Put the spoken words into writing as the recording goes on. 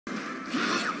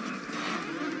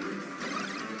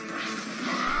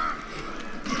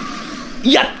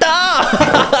Yatta!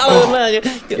 Oh, man.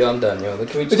 Yo, I'm done, yo.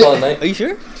 Can we just call it night? Are you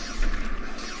sure?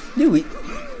 Dude,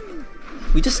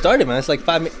 we just started, man. It's like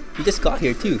 5 minutes. We just got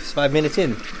here, too. It's 5 minutes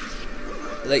in.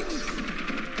 Like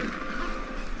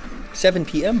 7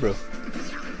 p.m., bro.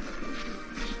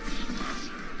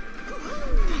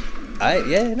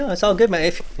 Yeah, no, it's all good,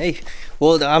 man. Hey,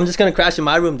 well, I'm just gonna crash in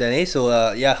my room then, eh?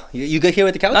 So, yeah, you good here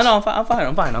with the couch? No, I'm fine.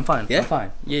 Yeah? I'm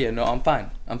fine. Yeah, no, I'm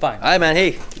fine. All right, man.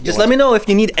 Hey, just let me know if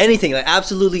you need anything, like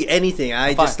absolutely anything.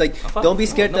 Don't be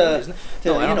scared to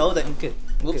you know that. I'm good.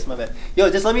 Whoops, my bad. Yo,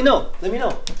 just let me know.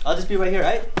 I'll just be right here,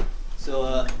 right? So,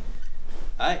 all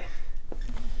right.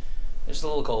 It's a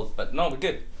little cold, but no, we're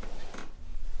good.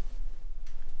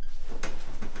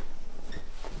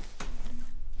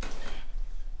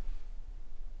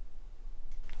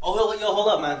 Oh, yo, hold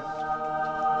up, man.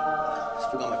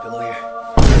 Just forgot my pillow here.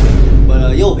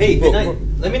 But yo, hey, good night.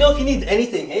 Let me know if you need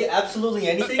anything. Hey, absolutely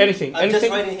anything. Anything. I'm just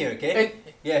right in here, okay?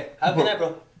 Yeah. Have a good night,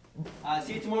 bro.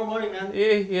 See you tomorrow morning, man.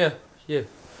 Yeah.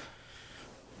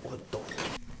 What the?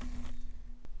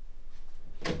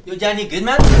 Yo, Jan, you good,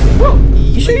 man? Bro,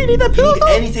 you sure you need that pillow? You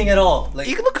need anything at all? Like,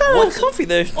 You can look kind of comfy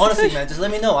there. Honestly, man, just let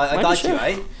me know. I got you,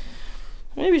 right?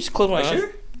 Maybe just close my eyes.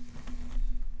 Sure?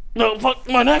 No, fuck,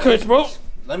 my neck hurts, bro.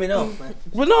 Let me know, man.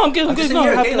 But no, I'm good. I'm good. just No, in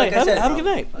here, have a okay? good night. Like I said, have a bro.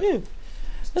 good night. Yeah,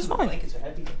 that's fine. Blankets are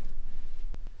heavy.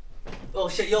 Oh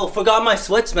shit, yo, forgot my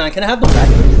sweats, man. Can I have them back,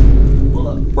 please? Hold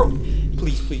up, Bro,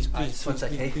 please. just 1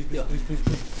 second, hey? Yo.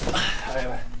 Alright,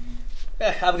 man.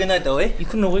 Yeah, have a good night, though, eh? You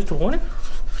couldn't wait till morning?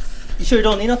 You sure you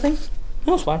don't need nothing?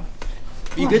 No, it's fine.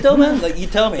 You good though, man? Like, you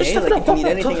tell me, Just eh? stuff it Like, up, if you need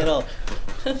tough it anything up. at all.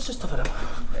 Let's just stuff it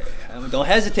up. Don't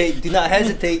hesitate. Do not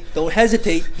hesitate. Don't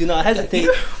hesitate. Do not hesitate.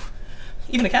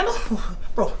 Even a candle?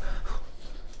 Bro.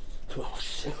 Oh,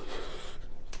 shit.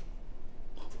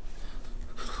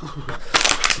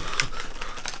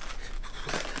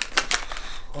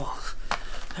 Oh,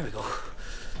 there we go.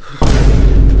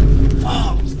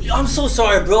 Oh, I'm so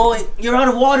sorry, bro. You're out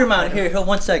of water, man. Here,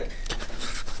 1 sec.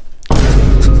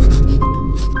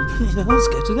 That's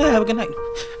good. Yeah, have a good night.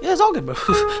 Yeah, it's all good, bro.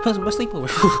 That was my sleepover.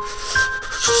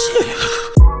 Shit.